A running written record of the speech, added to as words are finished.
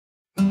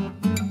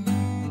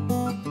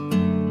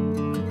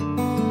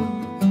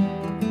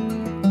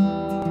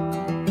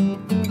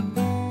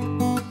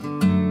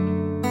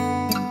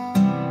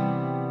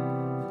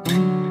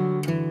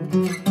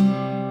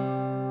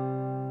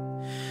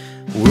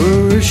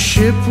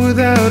ship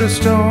without a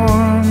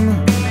storm,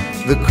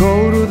 the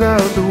cold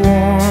without the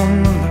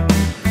warm,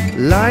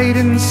 light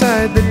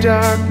inside the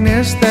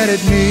darkness that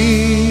it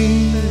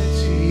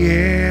needs,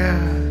 yeah.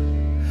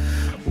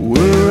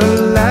 We're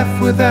a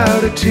laugh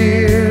without a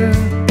tear,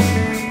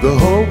 the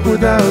hope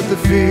without the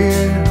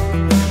fear.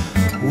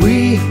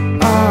 We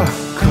are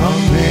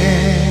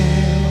coming.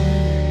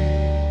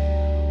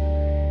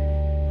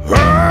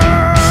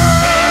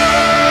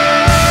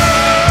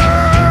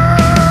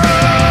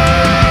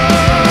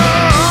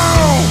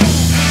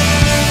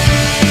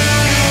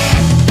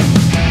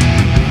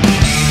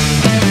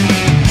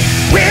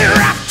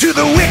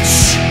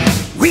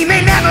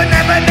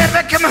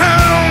 Never come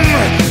home,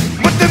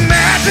 but the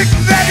magic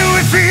that we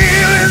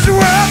feel is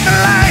worth a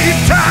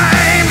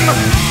lifetime.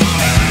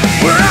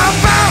 We're all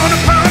bound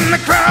upon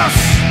the cross,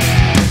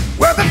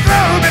 where the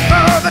throw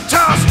before the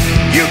toss.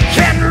 You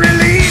can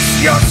release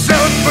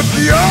yourself, but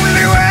the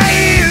only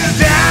way is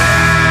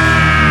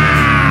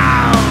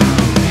down.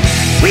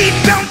 We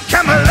don't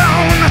come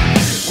alone,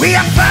 we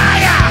are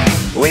fire,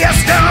 we are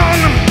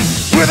stone,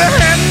 with a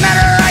hand that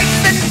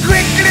writes and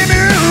quickly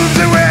moves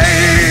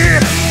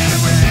away.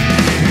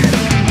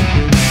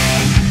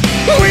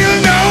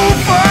 We'll know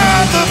for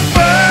the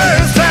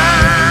first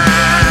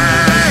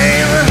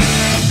time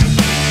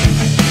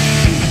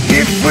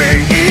if we're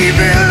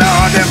evil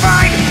or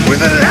divine, with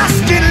a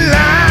lasting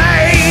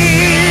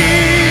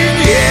line,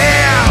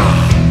 yeah,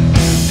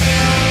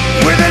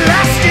 with a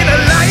lasting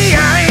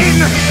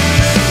line.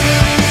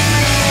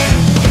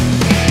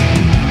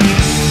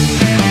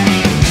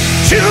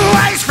 Two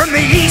eyes from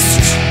the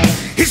east,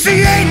 is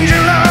the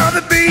angel or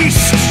the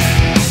beast,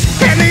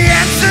 and the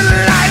answer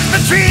lies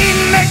between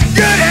the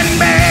good and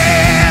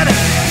bad.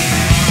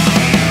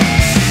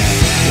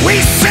 We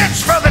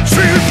search for the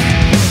truth,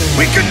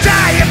 we could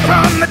die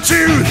upon the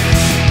tooth,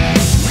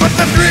 but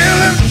the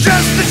thrill of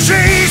just the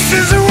chase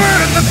is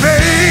worth the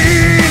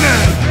pain.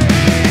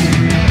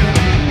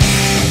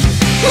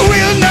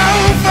 We'll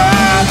know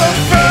for the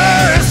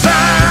first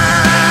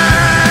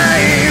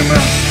time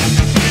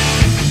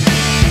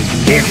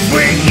if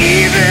we're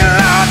evil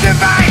or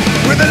divine,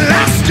 with a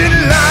lasting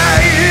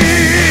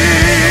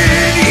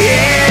line,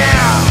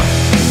 yeah,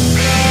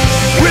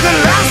 with a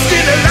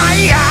lasting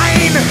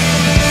line.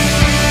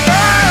 Oh,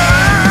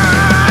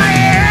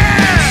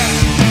 yeah.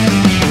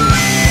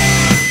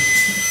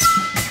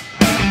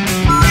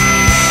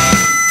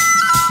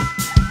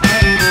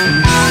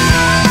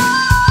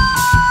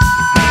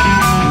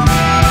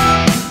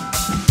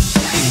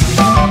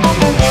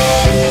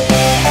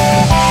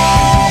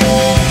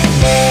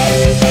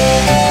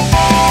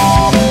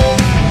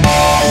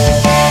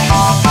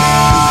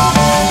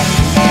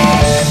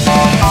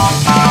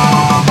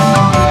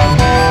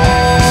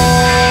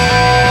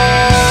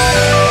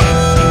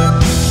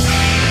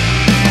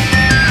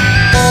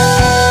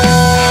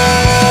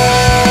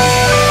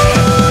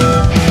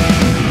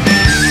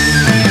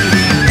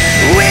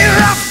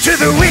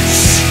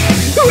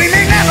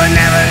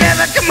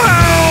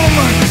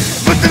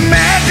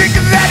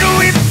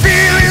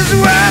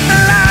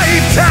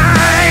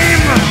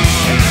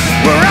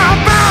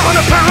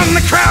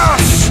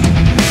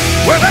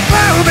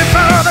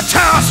 Before the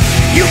toss,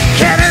 you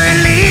can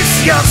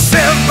release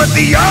yourself, but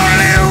the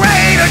only way